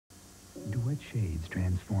Duet Shades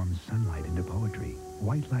transforms sunlight into poetry,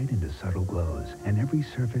 white light into subtle glows, and every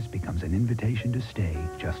surface becomes an invitation to stay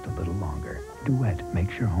just a little longer. Duet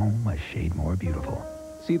makes your home a shade more beautiful.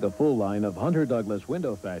 See the full line of Hunter Douglas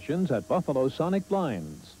window fashions at Buffalo Sonic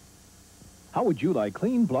Blinds. How would you like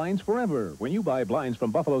clean blinds forever? When you buy blinds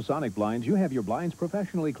from Buffalo Sonic Blinds, you have your blinds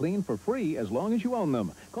professionally cleaned for free as long as you own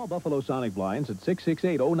them. Call Buffalo Sonic Blinds at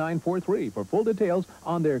 668-0943 for full details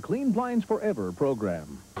on their Clean Blinds Forever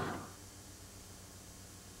program.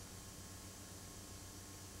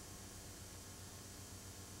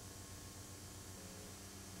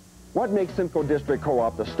 What makes Simcoe District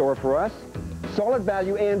Co-op the store for us? Solid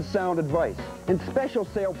value and sound advice, and special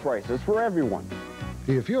sale prices for everyone.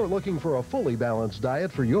 If you're looking for a fully balanced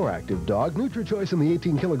diet for your active dog, NutriChoice in the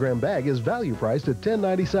 18-kilogram bag is value priced at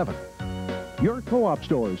 $10.97. Your Co-op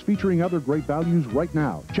stores featuring other great values right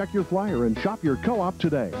now. Check your flyer and shop your Co-op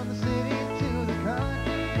today. From the city to the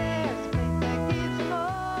country, yes, bring back its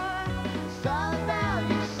more. Solid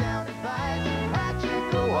value, sound advice at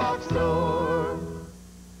your Co-op store.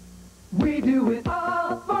 We do it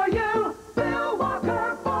all for you, Bill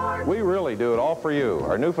Walker Ford. We really do it all for you.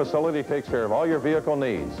 Our new facility takes care of all your vehicle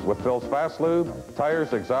needs with Phil's Fast Lube,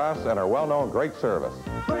 tires, exhausts, and our well-known great service.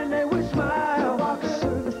 Friendly with smile, Walker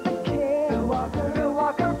service and care. Bill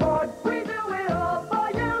Walker Ford. We do it all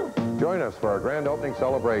for you. Join us for our grand opening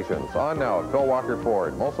celebrations. On now at Phil Walker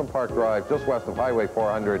Ford, Molson Park Drive, just west of Highway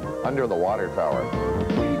 400, under the water tower.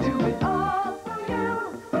 We do it all for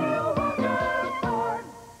you, Bill Walker Ford.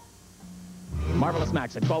 Marvelous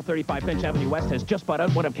Max at 1235 Finch Avenue West has just bought out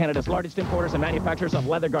one of Canada's largest importers and manufacturers of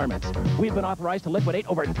leather garments. We've been authorized to liquidate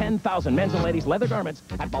over 10,000 men's and ladies' leather garments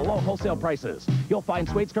at below wholesale prices. You'll find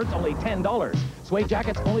suede skirts only $10, suede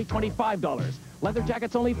jackets only $25, leather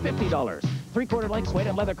jackets only $50, three-quarter length suede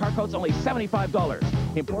and leather car coats only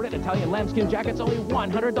 $75, imported Italian lambskin jackets only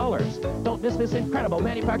 $100. Don't miss this incredible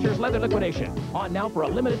manufacturer's leather liquidation. On now for a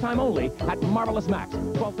limited time only at Marvelous Max,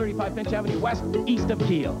 1235 Finch Avenue West, east of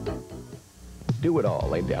Kiel. Do it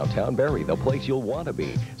all in downtown Barrie, the place you'll want to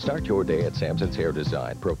be. Start your day at Samson's Hair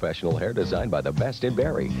Design, professional hair design by the best in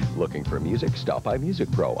Barrie. Looking for music? Stop by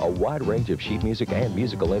Music Pro, a wide range of sheet music and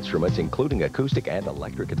musical instruments, including acoustic and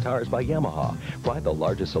electric guitars by Yamaha. Find the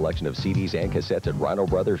largest selection of CDs and cassettes at Rhino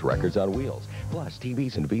Brothers Records on Wheels, plus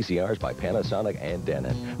TVs and VCRs by Panasonic and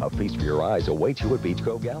Denon. A feast for your eyes awaits you at Beach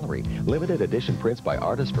Grove Gallery. Limited edition prints by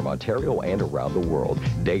artists from Ontario and around the world.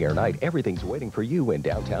 Day or night, everything's waiting for you in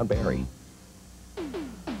downtown Barrie.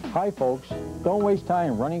 Hi folks, don't waste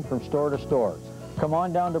time running from store to store. Come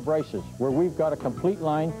on down to Bryce's, where we've got a complete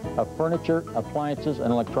line of furniture, appliances,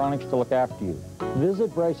 and electronics to look after you.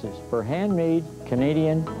 Visit Bryce's for handmade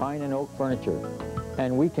Canadian pine and oak furniture,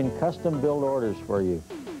 and we can custom build orders for you.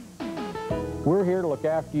 We're here to look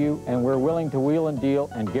after you, and we're willing to wheel and deal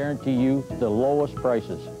and guarantee you the lowest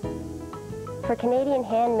prices. For Canadian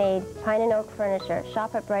handmade pine and oak furniture,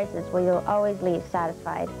 shop at Bryce's, where you'll always leave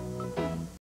satisfied.